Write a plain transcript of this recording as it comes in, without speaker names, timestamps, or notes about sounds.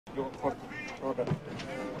Je prends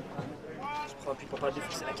appui pour pas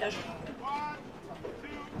défoncer la cage.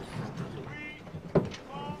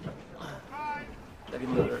 David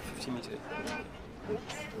Mellor, 50 meters.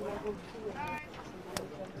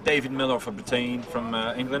 David Mellor from Britain, from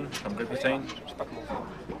England, from Great Britain,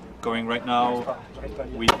 going right now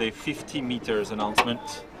with a 50 meters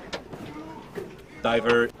announcement.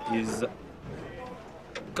 Diver is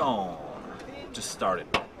gone, just started.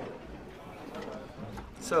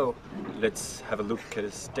 So let's have a look at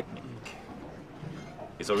his technique.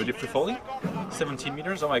 He's already free falling, 17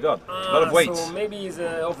 meters. Oh my God, a lot of weight. So maybe he's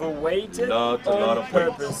overweight a lot of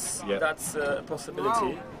purpose. weight. Yeah. That's a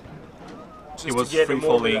possibility. He was free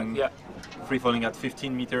falling at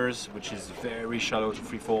 15 meters, which is very shallow to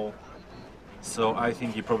free fall. So I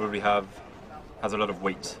think he probably has a lot of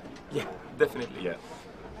weight. Yeah, definitely. Yeah.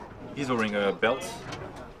 He's wearing a belt.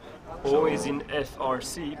 Or he's in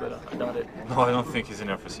FRC, but I doubt it. No, I don't think he's in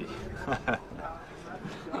FRC.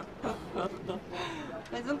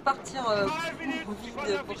 Raison de partir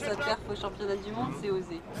vide pour sa perf au championnat du monde, c'est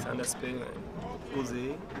osé. C'est un aspect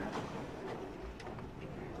osé.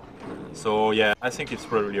 So yeah, I think it's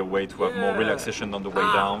probably a way to have more relaxation on the way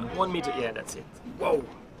down. 1 meter, yeah, that's it. Whoa!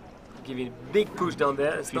 Giving a big push down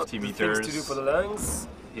there. It's 50 not meters. Things to do for the lungs.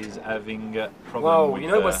 He's having problem Wow, with you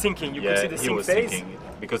know, he was sinking. You could see the sink phase. He was sinking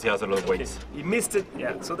because he has a lot of weight. Okay. He missed it,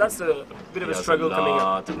 yeah. So that's a bit of a struggle coming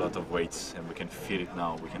up. A lot of weight, and we can feel it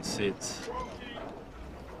now. We can see it.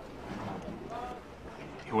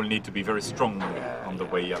 He will need to be very strong on the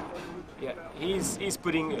way up. Yeah, he's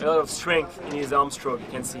putting a lot of strength in his arm stroke.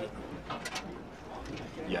 You can see.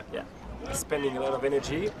 Yeah, yeah. He's spending a lot of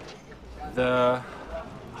energy. The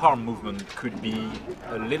arm movement could be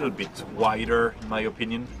a little bit wider, in my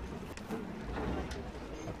opinion.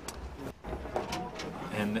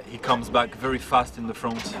 And he comes back very fast in the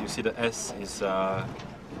front. You see the S is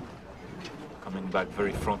coming back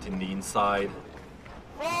very front in the inside.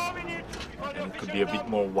 And it could be a bit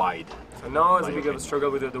more wide. So now it's a bit of a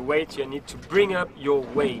struggle with the weight. You need to bring up your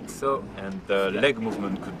weight. So and the leg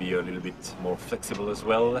movement could be a little bit more flexible as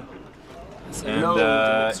well.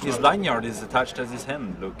 And his lanyard is attached at his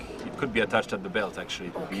hand. Look, it could be attached at the belt actually.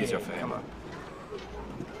 It would be easier for him.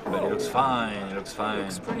 But it looks fine. It looks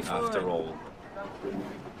fine after all.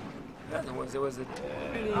 Yeah, there was a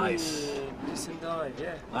nice, decent dive.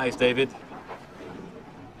 Yeah. Nice, David.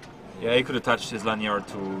 Yeah, he could attach his lanyard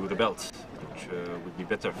to the belt, which would be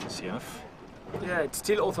better for CNF. Yeah, it's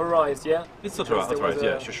still authorized, yeah? It's authorized,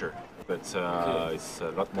 yeah, sure. But it's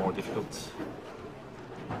a lot more difficult.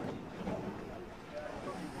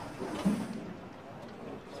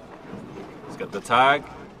 He's got the tag.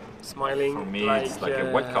 Smiling. For me, it's like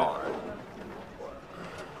a white card.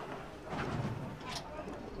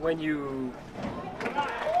 When you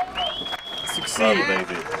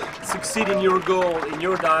succeed in your goal, in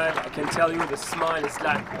your dive, I can tell you the smile is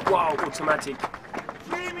like, wow, automatic.